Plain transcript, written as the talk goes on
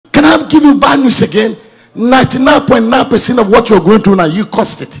them give you bad news again, 99.9% of what you're going through now, you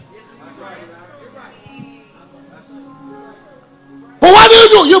caused it. But what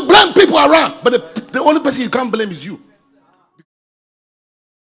do? You blame people around, but the only person you can't blame is you.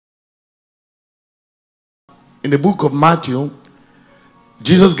 In the book of Matthew,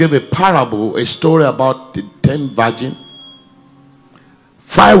 Jesus gave a parable, a story about the 10 virgins.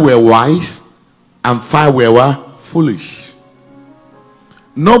 5 were wise and 5 were foolish.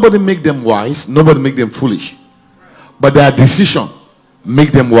 Nobody make them wise, nobody make them foolish. But their decision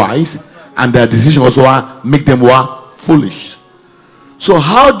make them wise, and their decision also make them foolish. So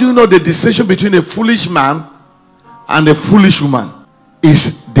how do you know the decision between a foolish man and a foolish woman?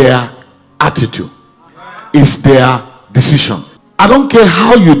 Is their attitude. Is their decision. I don't care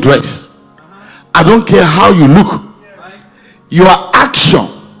how you dress. I don't care how you look. Your action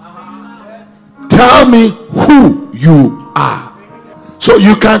tell me who you are. So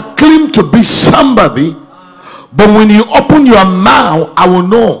you can claim to be somebody, but when you open your mouth, I will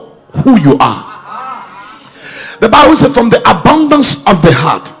know who you are. The Bible says, from the abundance of the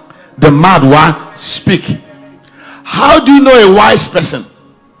heart, the mouth will speak. How do you know a wise person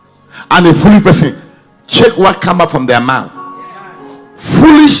and a foolish person? Check what comes out from their mouth.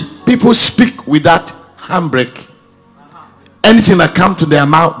 Foolish people speak without handbrake. Anything that comes to their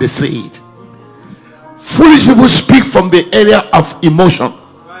mouth, they say it. Foolish people speak from the area of emotion.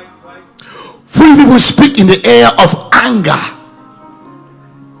 Foolish people speak in the area of anger.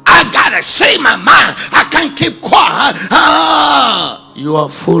 I gotta say my mind. I can't keep quiet. You are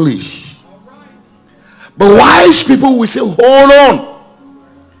foolish. But wise people will say, hold on.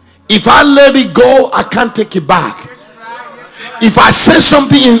 If I let it go, I can't take it back. If I say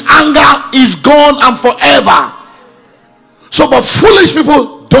something in anger, it's gone and forever. So, but foolish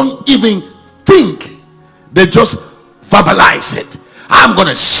people don't even think. They just verbalize it. I'm going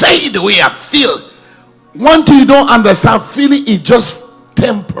to say the way I feel. One thing you don't understand, feeling is just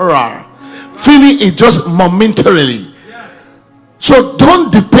temporal. Feeling is just momentarily. So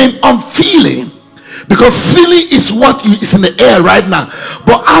don't depend on feeling, because feeling is what is in the air right now.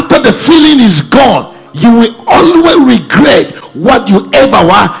 But after the feeling is gone, you will always regret what you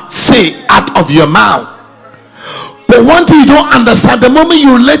ever say out of your mouth. But one thing you don't understand, the moment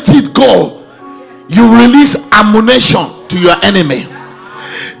you let it go, you release ammunition to your enemy.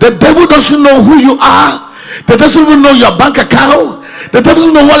 The devil doesn't know who you are. The devil doesn't even know your bank account. The devil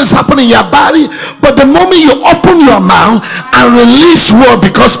doesn't know what is happening in your body. But the moment you open your mouth and release word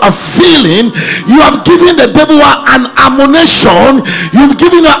because of feeling, you have given the devil an ammunition. You've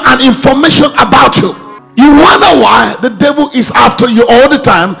given her an information about you. You wonder why the devil is after you all the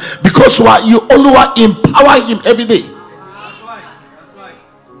time, because you only empower him every day.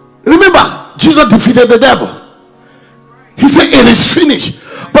 Remember, Jesus defeated the devil. He said it is finished.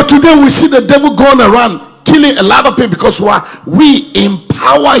 But today we see the devil going around killing a lot of people because we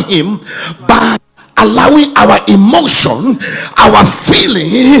empower him by allowing our emotion, our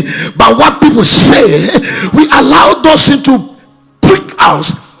feeling, by what people say. We allow those things to prick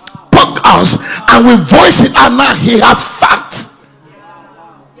us, poke us, and we voice it out. Now he has fact.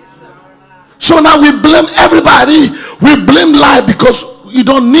 So now we blame everybody. We blame life because you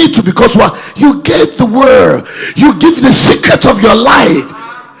don't need to, because what you gave the word, you give the secret of your life.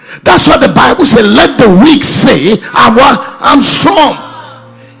 That's what the Bible says. Let the weak say, I'm strong.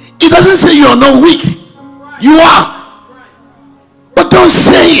 It doesn't say you're not weak. You are. But don't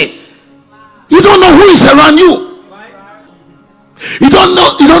say it. You don't know who is around you. You don't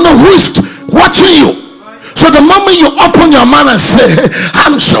know who is watching you. So the moment you open your mouth and say,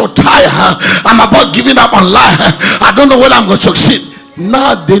 I'm so tired, I'm about giving up on life, I don't know whether I'm going to succeed.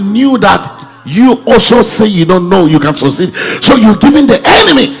 Now they knew that you also say you don't know you can succeed. So you're giving the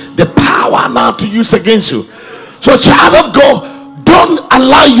enemy the power now to use against you. So child of God, don't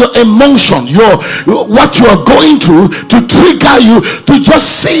allow your emotion, what you are going through, to trigger you to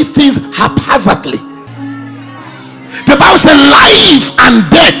just say things haphazardly. The Bible says life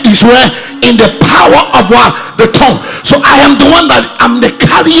and death is where in the power of the tongue. So I am the one that I'm the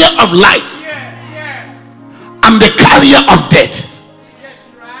carrier of life. I'm the carrier of death.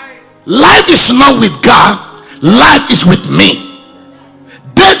 Life is not with God, life is with me.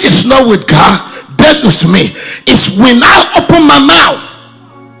 Death is not with God, death is me. It's when I open my mouth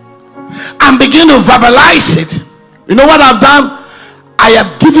and begin to verbalize it. You know what I've done? I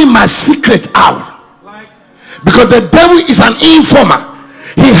have given my secret out. Because the devil is an informer.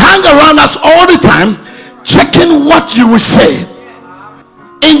 He hangs around us all the time, checking what you will say.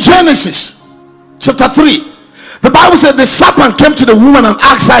 In Genesis chapter 3, the Bible said the serpent came to the woman and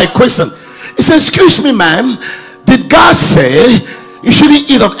asked her a question. He said, excuse me, ma'am, did God say you shouldn't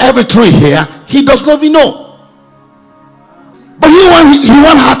eat of every tree here, he does not even know. But he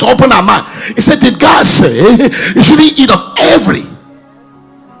want her to open her mind. He said, did God say you shouldn't eat of every?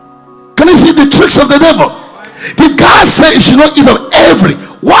 Can you see the tricks of the devil? Did God say you should not eat of every?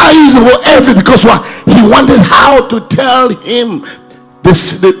 Why is the word every? Because what? He wanted how to tell him the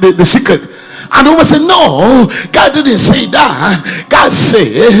secret. And the woman said, no, God didn't say that. God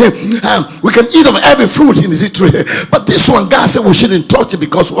said we can eat of every fruit in this tree. But this one, God said we shouldn't touch it,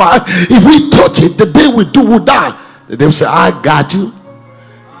 because why? If we touch it, the day we do, we'll die. The devil said, I got you.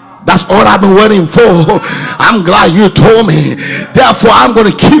 That's all I've been waiting for. I'm glad you told me. Therefore, I'm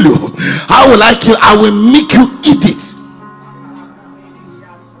going to kill you. How will I kill? I will make you eat it.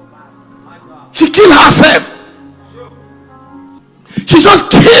 She killed herself. She just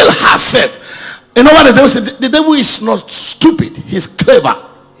killed herself. You know what the devil said? The devil is not stupid. He's clever.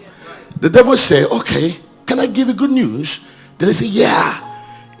 The devil said, okay, can I give you good news? Then they say, yeah.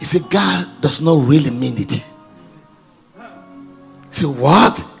 He said, God does not really mean it. He said,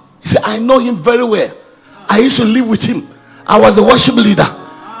 what? He said, I know him very well. I used to live with him. I was a worship leader.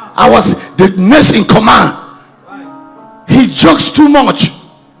 I was the next in command. He jokes too much.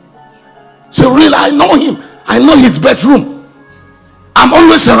 So really, I know him. I know his bedroom. I'm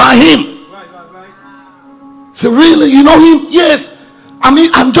always around him. So really, you know him? Yes. I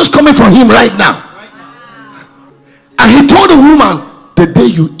mean, I'm just coming from him right now. And he told the woman, the day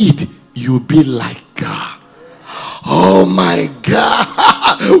you eat, you'll be like God. Oh my God.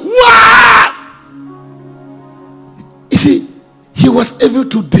 What? You see, he was able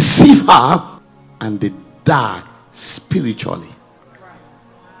to deceive her, and they died spiritually.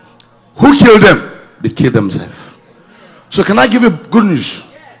 Who killed them? They killed themselves. So can I give you good news?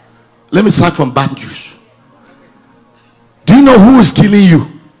 Let me start from bad news. Do you know who is killing you?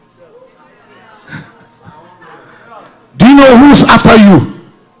 Do you know who's after you?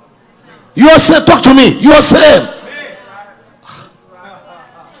 Yourself. Talk to me. Yourself.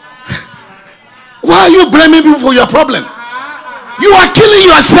 Why are you blaming people for your problem? You are killing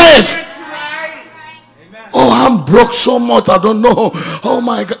yourself. Oh, I'm broke so much. I don't know. Oh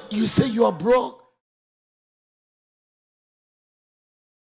my God. You say you are broke?